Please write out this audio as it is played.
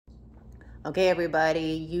Okay,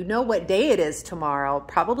 everybody, you know what day it is tomorrow,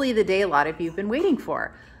 probably the day a lot of you have been waiting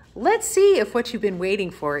for. Let's see if what you've been waiting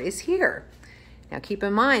for is here. Now keep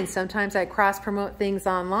in mind, sometimes I cross-promote things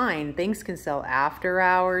online. Things can sell after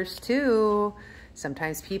hours too.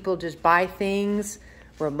 Sometimes people just buy things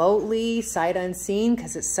remotely, sight unseen,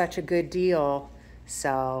 because it's such a good deal.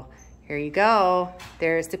 So here you go.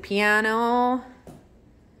 There's the piano.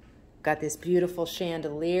 Got this beautiful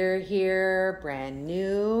chandelier here, brand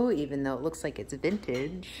new, even though it looks like it's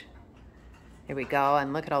vintage. There we go,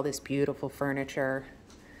 and look at all this beautiful furniture.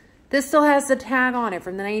 This still has the tag on it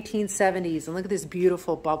from the 1970s, and look at this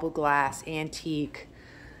beautiful bubble glass antique.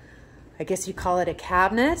 I guess you call it a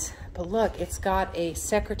cabinet, but look, it's got a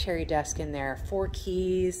secretary desk in there, 4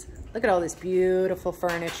 keys. Look at all this beautiful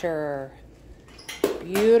furniture.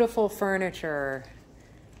 Beautiful furniture.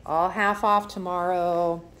 All half off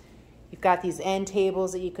tomorrow. You've got these end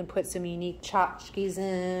tables that you can put some unique tchotchkes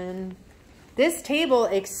in. This table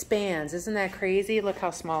expands. Isn't that crazy? Look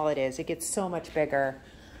how small it is. It gets so much bigger.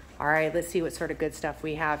 All right, let's see what sort of good stuff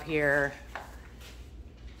we have here. I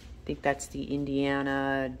think that's the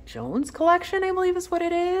Indiana Jones collection, I believe is what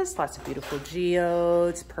it is. Lots of beautiful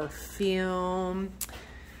geodes, perfume,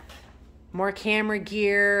 more camera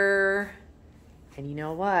gear. And you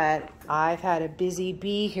know what? I've had a busy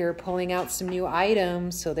bee here pulling out some new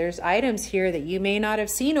items. So there's items here that you may not have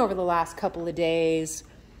seen over the last couple of days.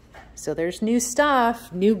 So there's new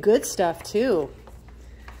stuff, new good stuff too.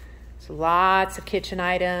 So lots of kitchen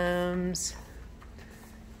items.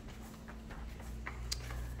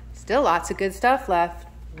 Still lots of good stuff left.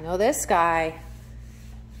 You know this guy.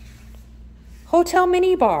 Hotel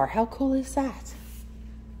mini bar. How cool is that?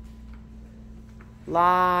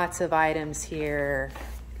 Lots of items here.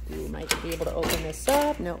 You might be able to open this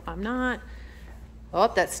up. No, I'm not. Oh,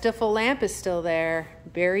 that Stiffle lamp is still there.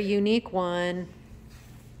 Very unique one.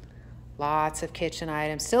 Lots of kitchen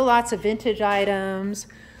items. Still lots of vintage items.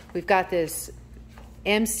 We've got this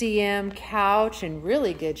MCM couch in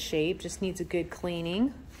really good shape. Just needs a good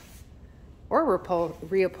cleaning or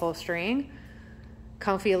reupholstering.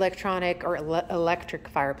 Comfy electronic or electric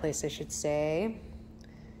fireplace, I should say.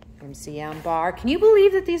 MCM bar. Can you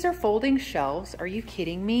believe that these are folding shelves? Are you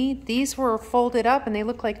kidding me? These were folded up and they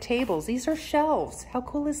look like tables. These are shelves. How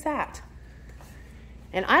cool is that?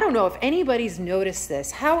 And I don't know if anybody's noticed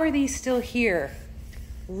this. How are these still here?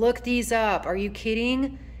 Look these up. Are you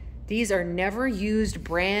kidding? These are never used,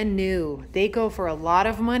 brand new. They go for a lot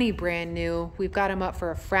of money brand new. We've got them up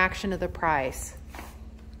for a fraction of the price.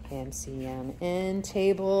 MCM end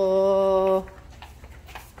table.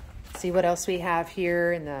 See what else we have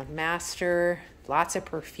here in the master. Lots of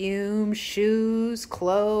perfume, shoes,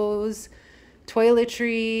 clothes,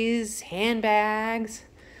 toiletries, handbags.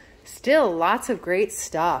 Still lots of great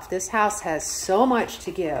stuff. This house has so much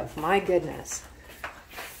to give, my goodness.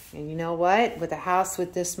 And you know what? With a house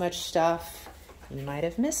with this much stuff, you might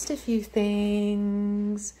have missed a few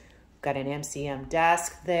things. Got an MCM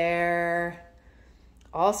desk there.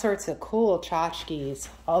 All sorts of cool tchotchkes.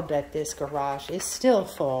 I'll bet this garage is still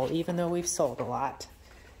full, even though we've sold a lot.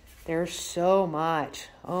 There's so much.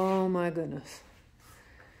 Oh my goodness.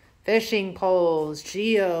 Fishing poles,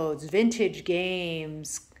 geodes, vintage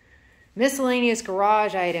games, miscellaneous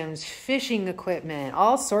garage items, fishing equipment,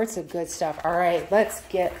 all sorts of good stuff. All right, let's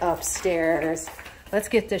get upstairs. Let's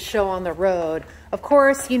get this show on the road. Of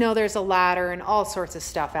course, you know, there's a ladder and all sorts of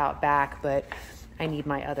stuff out back, but I need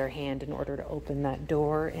my other hand in order to open that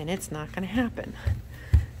door, and it's not going to happen.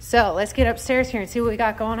 So let's get upstairs here and see what we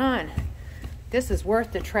got going on. This is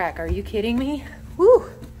worth the trek. Are you kidding me? Woo!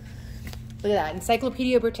 Look at that.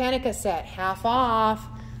 Encyclopedia Britannica set, half off.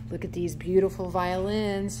 Look at these beautiful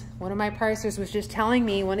violins. One of my pricers was just telling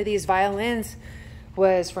me one of these violins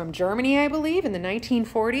was from Germany, I believe, in the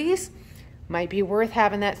 1940s. Might be worth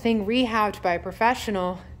having that thing rehabbed by a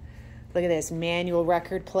professional. Look at this manual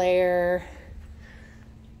record player.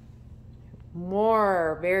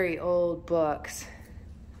 More very old books.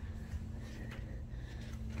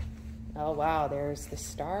 Oh wow, there's the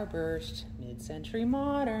Starburst, mid-century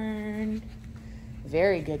modern.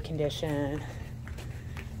 Very good condition.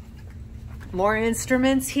 More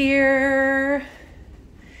instruments here.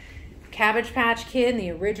 Cabbage Patch Kid in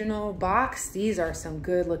the original box. These are some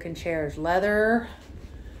good looking chairs. Leather,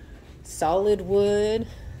 solid wood.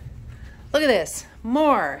 Look at this,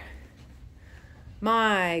 more.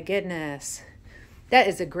 My goodness. That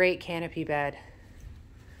is a great canopy bed.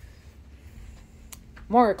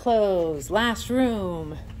 More clothes, last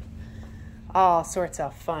room. All sorts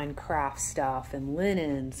of fun craft stuff and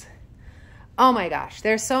linens. Oh my gosh,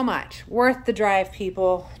 there's so much. Worth the drive,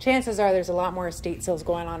 people. Chances are there's a lot more estate sales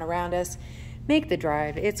going on around us. make the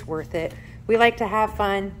drive. It's worth it. We like to have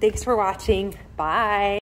fun. Thanks for watching. Bye.